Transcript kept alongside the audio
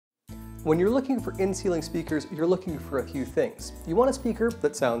When you're looking for in-ceiling speakers, you're looking for a few things. You want a speaker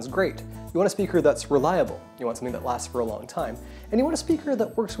that sounds great. You want a speaker that's reliable. You want something that lasts for a long time. And you want a speaker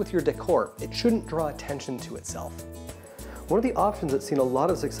that works with your decor. It shouldn't draw attention to itself. One of the options that's seen a lot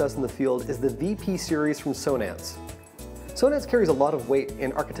of success in the field is the VP series from Sonance. Sonance carries a lot of weight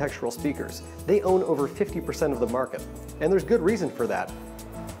in architectural speakers. They own over 50% of the market, and there's good reason for that.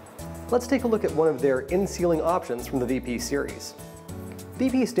 Let's take a look at one of their in-ceiling options from the VP series.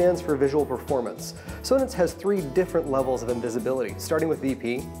 VP stands for Visual Performance. Sonance has 3 different levels of invisibility, starting with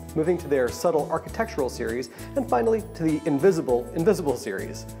VP, moving to their Subtle Architectural series, and finally to the Invisible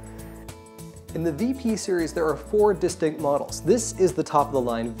series. In the VP series, there are 4 distinct models. This is the top of the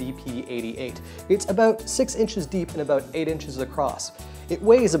line VP88. It's about 6 inches deep and about 8 inches across. It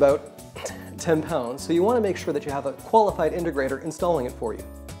weighs about 10 pounds, so you want to make sure that you have a qualified integrator installing it for you.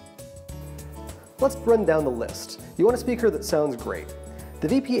 Let's run down the list. You want a speaker that sounds great. The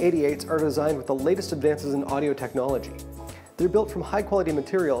VP88s are designed with the latest advances in audio technology. They're built from high-quality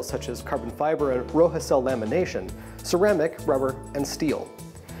materials such as carbon fiber and Rohacell lamination, ceramic, rubber, and steel.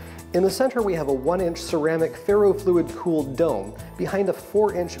 In the center we have a 1-inch ceramic ferrofluid-cooled dome behind a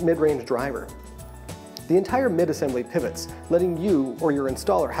 4-inch mid-range driver. The entire mid-assembly pivots, letting you or your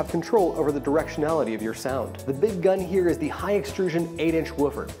installer have control over the directionality of your sound. The big gun here is the high-extrusion 8-inch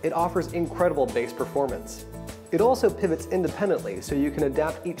woofer. It offers incredible bass performance. It also pivots independently, so you can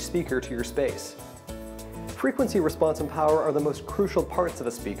adapt each speaker to your space. Frequency response and power are the most crucial parts of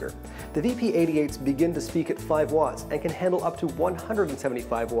a speaker. The VP88s begin to speak at 5 watts and can handle up to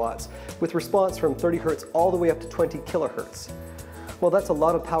 175 watts, with response from 30 Hz all the way up to 20 kHz. While that's a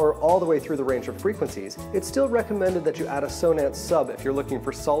lot of power all the way through the range of frequencies, it's still recommended that you add a Sonance sub if you're looking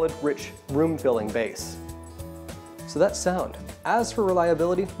for solid, rich, room-filling bass. So that's sound. As for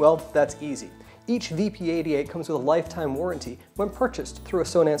reliability, well, that's easy. Each VP88 comes with a lifetime warranty when purchased through a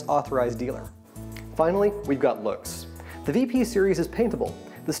Sonance authorized dealer. Finally, we've got looks. The VP series is paintable.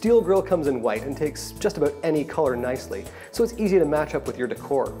 The steel grille comes in white and takes just about any color nicely, so it's easy to match up with your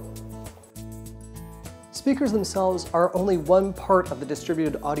decor. Speakers themselves are only one part of the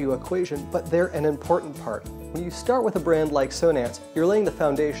distributed audio equation, but they're an important part. When you start with a brand like Sonance, you're laying the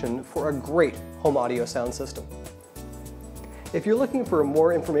foundation for a great home audio sound system. If you're looking for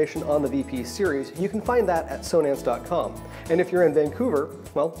more information on the VP series, you can find that at sonance.com. And if you're in Vancouver,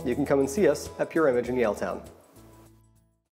 well, you can come and see us at Pure Image in Yaletown.